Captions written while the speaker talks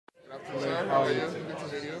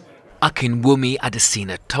Akinwumi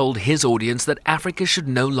Adesina told his audience that Africa should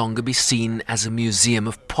no longer be seen as a museum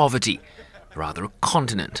of poverty, rather a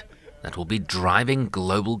continent that will be driving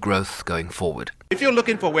global growth going forward. If you're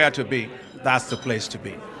looking for where to be, that's the place to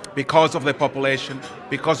be. Because of the population,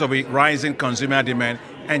 because of the rising consumer demand,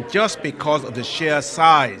 and just because of the sheer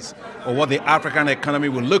size of what the African economy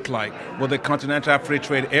will look like with the continental free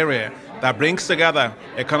trade area that brings together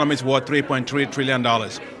economies worth $3.3 trillion.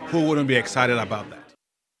 Who wouldn't be excited about that?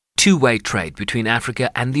 Two-way trade between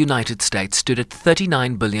Africa and the United States stood at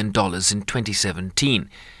 $39 billion in 2017.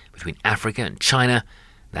 Between Africa and China,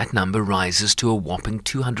 that number rises to a whopping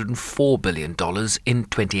 $204 billion in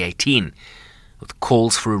 2018, with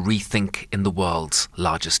calls for a rethink in the world's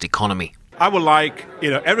largest economy. I would like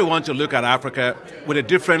everyone to look at Africa with a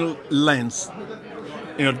different lens,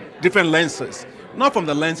 different lenses. Not from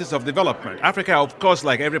the lenses of development. Africa, of course,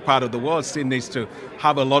 like every part of the world, still needs to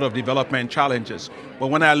have a lot of development challenges. But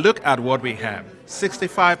when I look at what we have,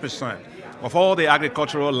 65% of all the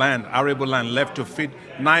agricultural land, arable land left to feed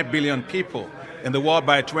 9 billion people in the world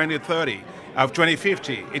by 2030, of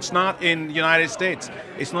 2050. It's not in the United States.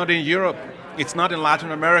 It's not in Europe. It's not in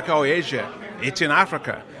Latin America or Asia. It's in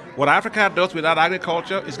Africa. What Africa does without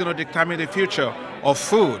agriculture is going to determine the future of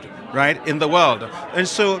food, right, in the world. And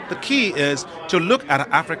so the key is to look at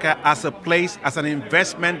Africa as a place, as an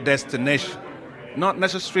investment destination, not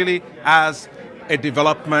necessarily as a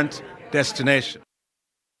development destination.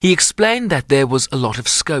 He explained that there was a lot of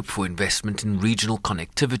scope for investment in regional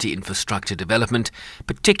connectivity infrastructure development,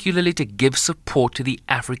 particularly to give support to the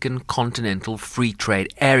African Continental Free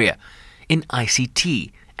Trade Area in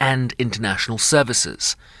ICT and international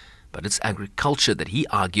services. But it's agriculture that he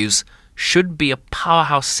argues should be a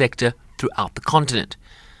powerhouse sector throughout the continent.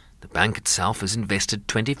 The bank itself has invested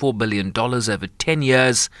 $24 billion over 10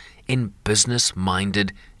 years in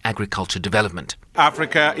business-minded agriculture development.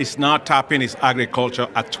 Africa is not tapping its agriculture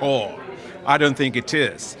at all. I don't think it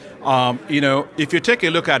is. If you take a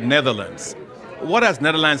look at Netherlands, what does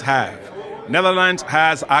Netherlands have? Netherlands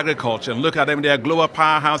has agriculture. Look at them, they're a global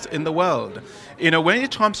powerhouse in the world. When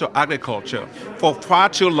it comes to agriculture, for far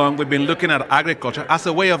too long we've been looking at agriculture as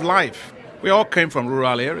a way of life. We all came from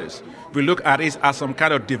rural areas. We look at it as some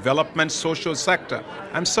kind of development social sector.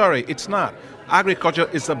 I'm sorry, it's not. Agriculture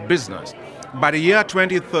is a business. By the year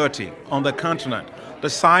 2030 on the continent, the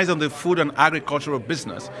size of the food and agricultural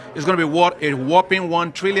business is going to be worth a whopping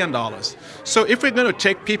 $1 trillion. So if we're going to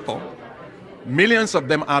take people, millions of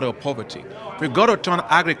them out of poverty, we've got to turn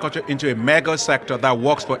agriculture into a mega sector that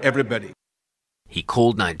works for everybody. He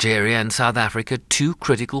called Nigeria and South Africa two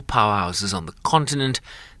critical powerhouses on the continent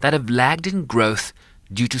that have lagged in growth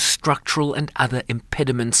due to structural and other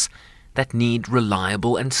impediments that need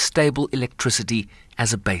reliable and stable electricity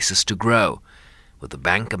as a basis to grow. With the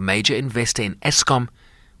bank a major investor in Eskom,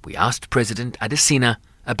 we asked President Adesina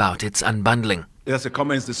about its unbundling. That's a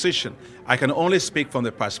Commons decision. I can only speak from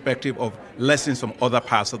the perspective of lessons from other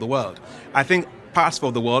parts of the world. I think parts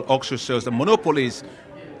of the world also shows that monopolies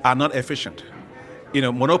are not efficient.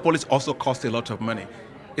 Monopolies also cost a lot of money.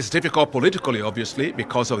 It's difficult politically, obviously,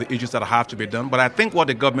 because of the issues that have to be done. But I think what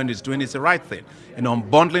the government is doing is the right thing.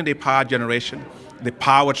 Unbundling the power generation, the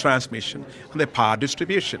power transmission, and the power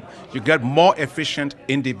distribution. You get more efficient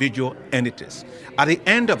individual entities. At the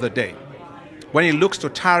end of the day, when it looks to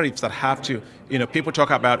tariffs that have to, people talk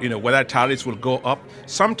about, whether tariffs will go up.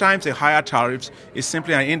 Sometimes the higher tariffs is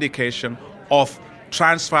simply an indication of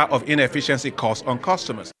transfer of inefficiency costs on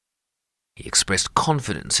customers. He expressed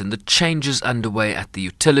confidence in the changes underway at the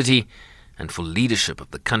utility and for leadership of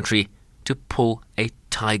the country to pull a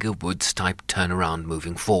Tiger Woods-type turnaround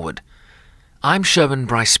moving forward. I'm Sherman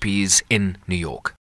Bryce Pease in New York.